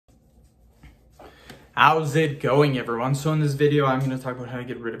How's it going, everyone? So in this video, I'm going to talk about how to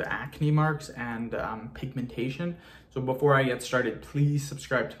get rid of acne marks and pigmentation. So before I get started, please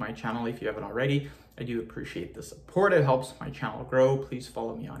subscribe to my channel if you haven't already. I do appreciate the support. It helps my channel grow. Please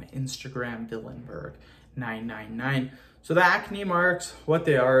follow me on Instagram, Dylanberg999. So the acne marks, what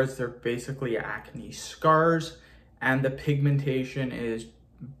they are is they're basically acne scars, and the pigmentation is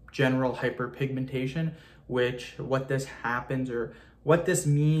general hyperpigmentation, which what this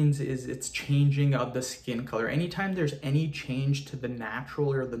means is it's changing of the skin color. Anytime there's any change to the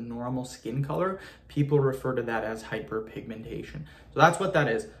natural or the normal skin color, people refer to that as hyperpigmentation. So that's what that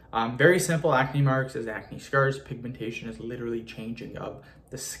is. Very simple. Acne marks is acne scars. Pigmentation is literally changing of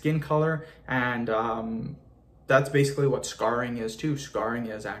the skin color. And that's basically what scarring is too. Scarring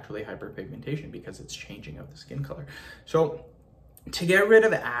is actually hyperpigmentation because it's changing of the skin color. So to get rid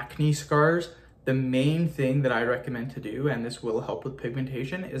of acne scars, the main thing that I recommend to do, and this will help with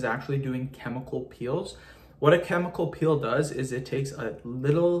pigmentation, is actually doing chemical peels. What a chemical peel does is it takes a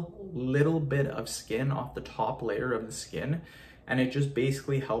little bit of skin off the top layer of the skin, and it just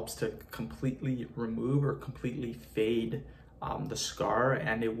basically helps to completely remove or completely fade the scar,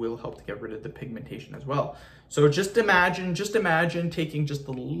 and it will help to get rid of the pigmentation as well. So just imagine taking just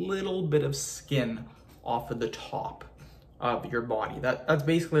a little bit of skin off of the top of your body. That's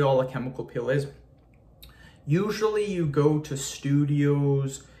basically all a chemical peel is. Usually you go to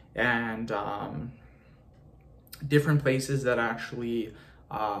studios and different places that actually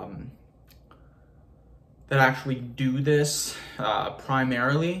do this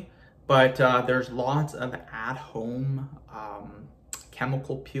primarily, but there's lots of at-home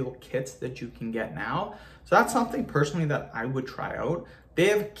chemical peel kits that you can get now. So that's something personally that I would try out. They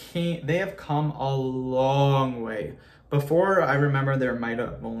have come a long way. Before, I remember there might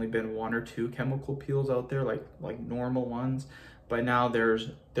have only been one or two chemical peels out there, like normal ones, but now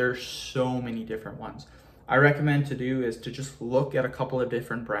there's so many different ones. I recommend to do is to just look at a couple of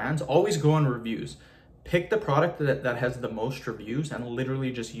different brands. Always go on reviews. Pick the product that has the most reviews and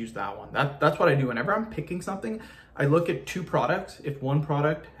literally just use that one. That's what I do. Whenever I'm picking something, I look at two products. If one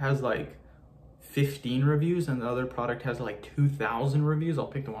product has like 15 reviews and the other product has like 2,000 reviews, I'll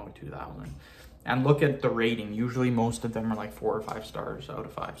pick the one with 2,000. And look at the rating. Usually most of them are like 4 or 5 stars out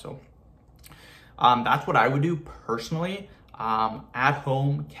of 5. So that's what I would do personally. At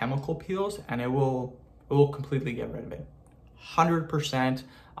home chemical peels, and it will completely get rid of it. 100%.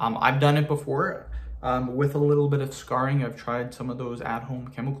 I've done it before with a little bit of scarring. I've tried some of those at home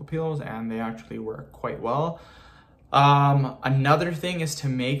chemical peels and they actually work quite well. Another thing is to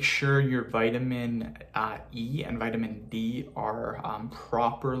make sure your vitamin E and vitamin D are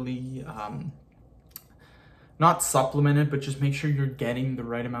properly not supplemented, but just make sure you're getting the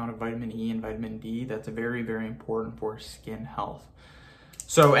right amount of vitamin E and vitamin D. That's very, very important for skin health.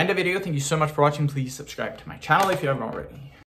 So end of video. Thank you so much for watching. Please subscribe to my channel if you haven't already.